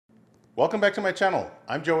Welcome back to my channel.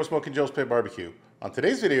 I'm Joe with Smokin Joe's Pit Barbecue. On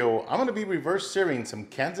today's video, I'm going to be reverse searing some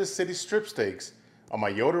Kansas City strip steaks on my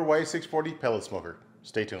Yoder Y640 pellet smoker.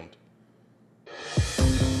 Stay tuned.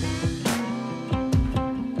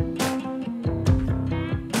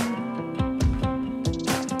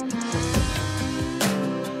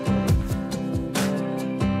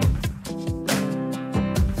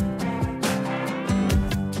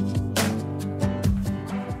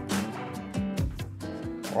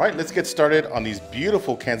 All right, let's get started on these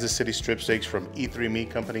beautiful Kansas City strip steaks from E3 Meat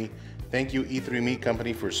Company. Thank you, E3 Meat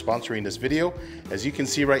Company, for sponsoring this video. As you can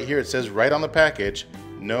see right here, it says right on the package,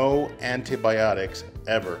 no antibiotics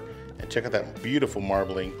ever. And check out that beautiful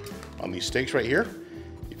marbling on these steaks right here.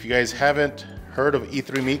 If you guys haven't heard of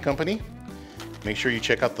E3 Meat Company, make sure you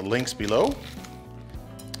check out the links below.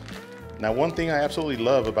 Now, one thing I absolutely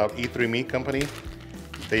love about E3 Meat Company,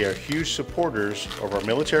 they are huge supporters of our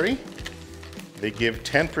military. They give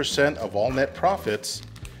 10% of all net profits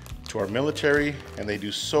to our military, and they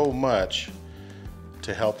do so much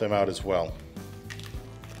to help them out as well.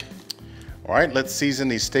 All right, let's season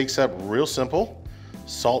these steaks up real simple.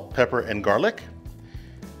 Salt, pepper, and garlic.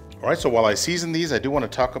 All right, so while I season these, I do want to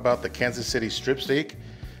talk about the Kansas City strip steak.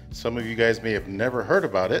 Some of you guys may have never heard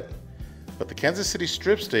about it, but the Kansas City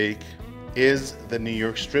strip steak is the New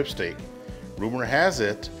York strip steak. Rumor has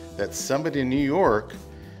it that somebody in New York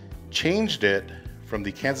changed it from the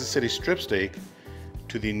Kansas City strip steak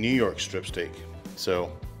to the New York strip steak.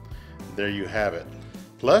 So there you have it.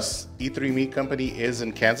 Plus, E3 Meat Company is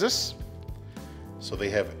in Kansas, so they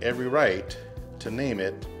have every right to name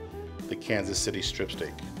it the Kansas City strip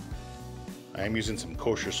steak. I am using some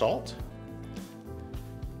kosher salt.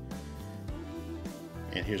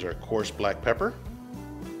 And here's our coarse black pepper.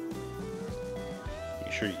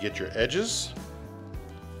 Make sure you get your edges.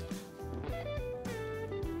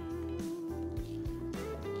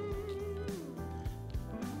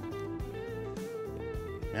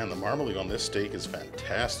 Man, the marbling on this steak is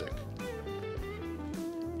fantastic.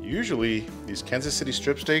 Usually, these Kansas City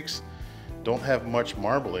strip steaks don't have much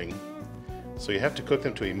marbling, so you have to cook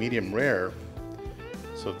them to a medium rare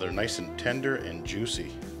so they're nice and tender and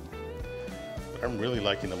juicy. But I'm really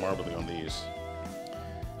liking the marbling on these.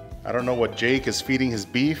 I don't know what Jake is feeding his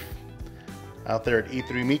beef out there at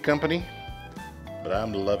E3 Meat Company, but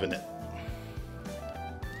I'm loving it.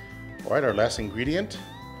 All right, our last ingredient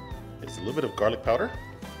is a little bit of garlic powder.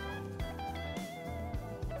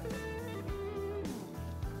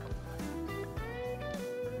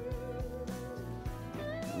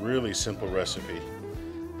 Really simple recipe,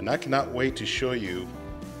 and I cannot wait to show you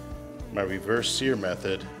my reverse sear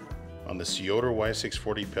method on this Yoder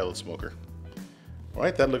Y640 pellet smoker. All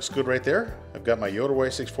right, that looks good right there. I've got my Yoder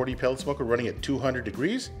Y640 pellet smoker running at 200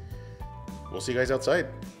 degrees. We'll see you guys outside.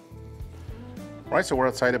 All right, so we're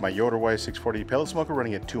outside at my Yoder Y640 pellet smoker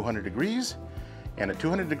running at 200 degrees. And at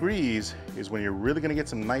 200 degrees is when you're really gonna get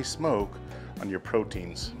some nice smoke on your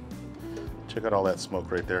proteins. Check out all that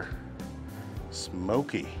smoke right there.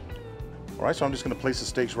 Smoky. All right, so I'm just going to place the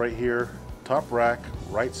steaks right here, top rack,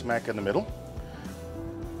 right smack in the middle.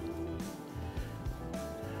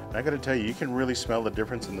 And I got to tell you, you can really smell the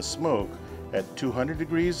difference in the smoke at 200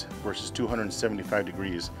 degrees versus 275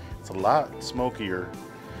 degrees. It's a lot smokier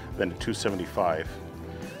than at 275.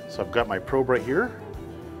 So I've got my probe right here.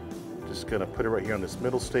 Just going to put it right here on this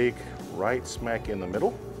middle steak, right smack in the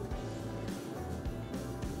middle.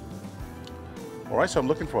 All right, so I'm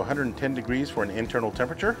looking for 110 degrees for an internal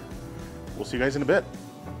temperature. We'll see you guys in a bit.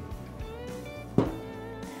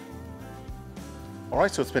 All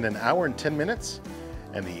right, so it's been an hour and 10 minutes,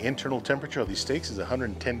 and the internal temperature of these steaks is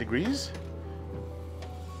 110 degrees.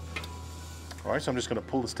 All right, so I'm just gonna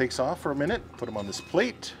pull the steaks off for a minute, put them on this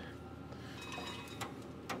plate.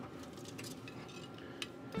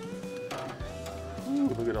 Ooh,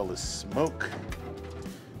 look at all this smoke.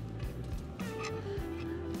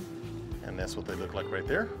 And that's what they look like right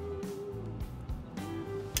there.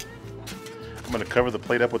 I'm going to cover the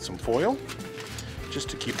plate up with some foil just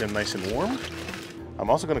to keep them nice and warm. I'm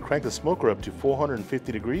also going to crank the smoker up to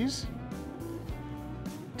 450 degrees.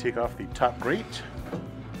 Take off the top grate.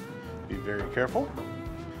 Be very careful.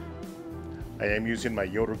 I am using my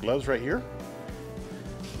Yoder gloves right here.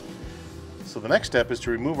 So the next step is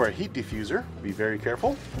to remove our heat diffuser. Be very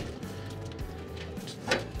careful.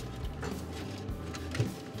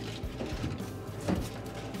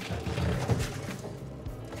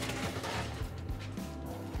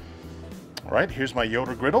 All right, here's my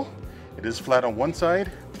Yoder griddle. It is flat on one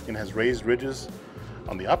side and has raised ridges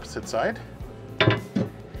on the opposite side.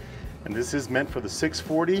 And this is meant for the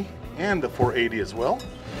 640 and the 480 as well.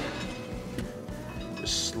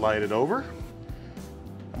 Just slide it over.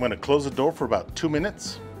 I'm going to close the door for about 2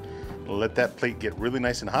 minutes. Let that plate get really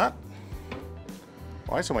nice and hot.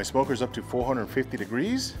 All right, so my smoker's up to 450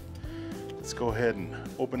 degrees. Let's go ahead and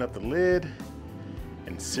open up the lid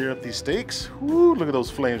and sear up these steaks. Woo, look at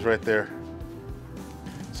those flames right there.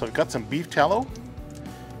 So I've got some beef tallow.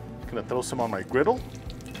 Gonna throw some on my griddle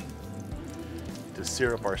to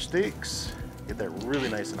sear up our steaks. Get that really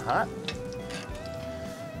nice and hot.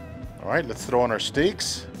 All right, let's throw on our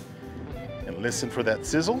steaks and listen for that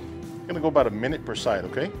sizzle. I'm gonna go about 1 minute per side,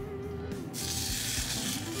 okay?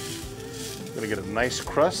 Gonna get a nice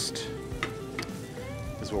crust.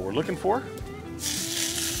 This is what we're looking for.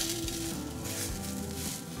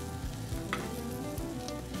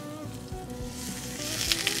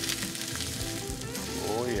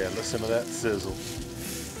 Oh yeah, listen to that sizzle.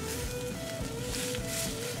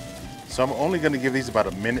 So I'm only gonna give these about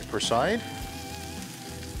 1 minute per side,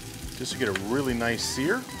 just to get a really nice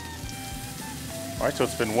sear. All right, so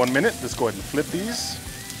it's been 1 minute. Let's go ahead and flip these.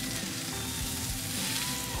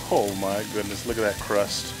 Oh my goodness, look at that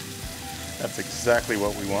crust. That's exactly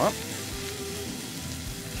what we want.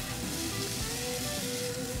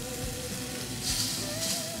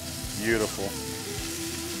 Beautiful.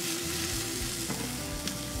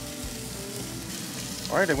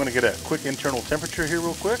 All right, I'm gonna get a quick internal temperature here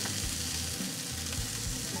real quick.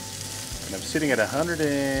 And I'm sitting at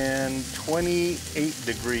 128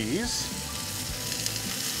 degrees.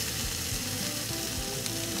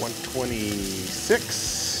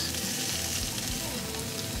 126.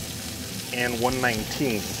 And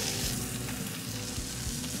 119.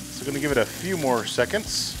 So I'm gonna give it a few more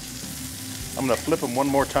seconds. I'm gonna flip them one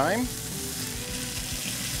more time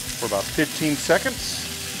for about 15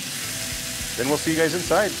 seconds. Then we'll see you guys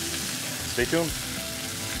inside. Stay tuned.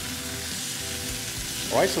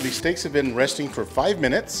 All right, so these steaks have been resting for 5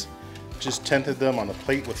 minutes. Just tented them on a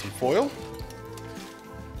plate with some foil.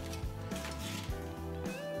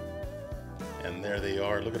 And there they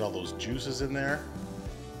are. Look at all those juices in there.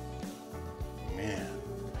 Man.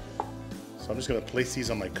 So I'm just gonna place these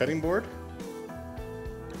on my cutting board.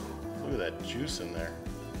 Look at that juice in there.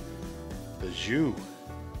 The jus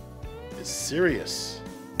is serious.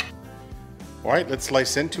 All right, let's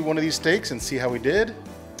slice into one of these steaks and see how we did.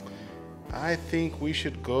 I think we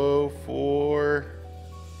should go for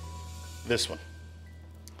this one.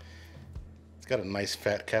 It's got a nice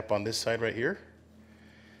fat cap on this side right here.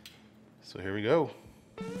 So here we go.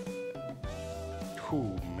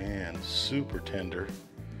 Oh man, super tender.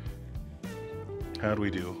 How do we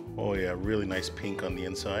do? Oh yeah, really nice pink on the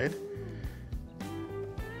inside.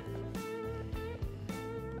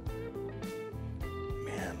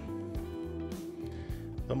 Man,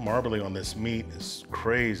 the marbling on this meat is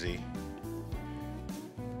crazy.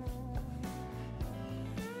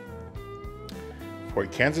 For a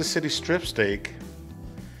Kansas City strip steak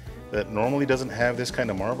that normally doesn't have this kind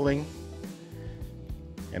of marbling,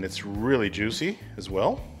 and it's really juicy as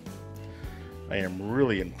well, I am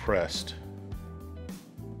really impressed.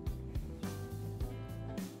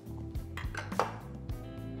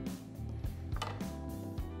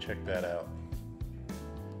 Check that out.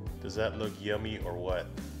 Does that look yummy or what?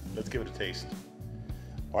 Let's give it a taste.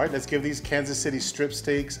 All right, let's give these Kansas City strip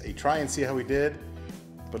steaks a try and see how we did.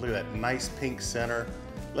 But look at that nice pink center.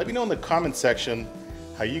 Let me know in the comment section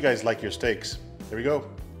how you guys like your steaks. There we go.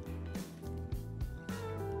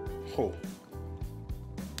 Oh,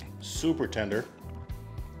 super tender,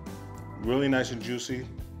 really nice and juicy,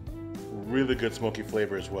 really good smoky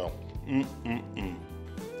flavor as well.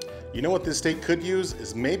 You know what this steak could use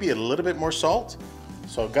is maybe a little bit more salt.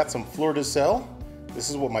 So I've got some fleur de sel. This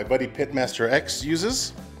is what my buddy Pitmaster X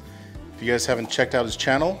uses. If you guys haven't checked out his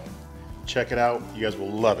channel, check it out. You guys will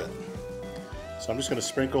love it. So I'm just gonna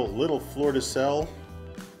sprinkle a little fleur de sel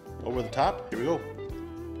over the top. Here we go.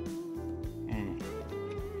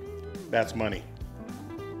 That's money.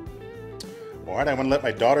 All right, I'm gonna let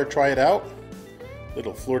my daughter try it out.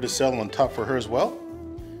 Little fleur de sel on top for her as well.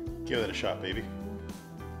 Give that a shot, baby.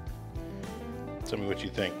 Tell me what you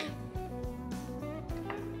think.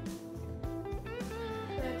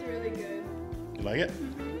 That's really good. You like it?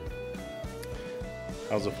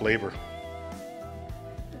 How's the flavor?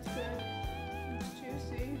 It's good. It's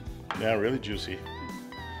juicy. Yeah, really juicy.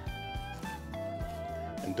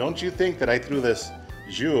 And don't you think that I threw this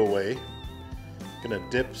jus away? Gonna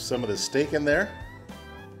dip some of the steak in there.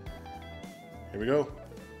 Here we go.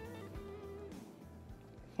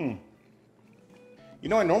 You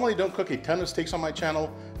know, I normally don't cook a ton of steaks on my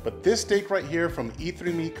channel, but this steak right here from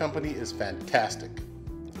E3 Meat Company is fantastic.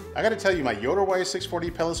 I gotta tell you, my Yoder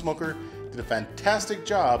Y640 pellet smoker did a fantastic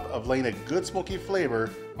job of laying a good smoky flavor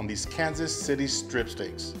on these Kansas City strip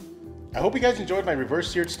steaks. I hope you guys enjoyed my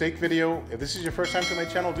reverse seared steak video. If this is your first time to my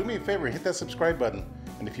channel, do me a favor, hit that subscribe button.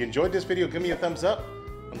 And if you enjoyed this video, give me a thumbs up.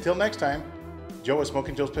 Until next time, Joe at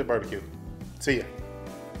Smokin Joe's Pit Barbecue. See ya.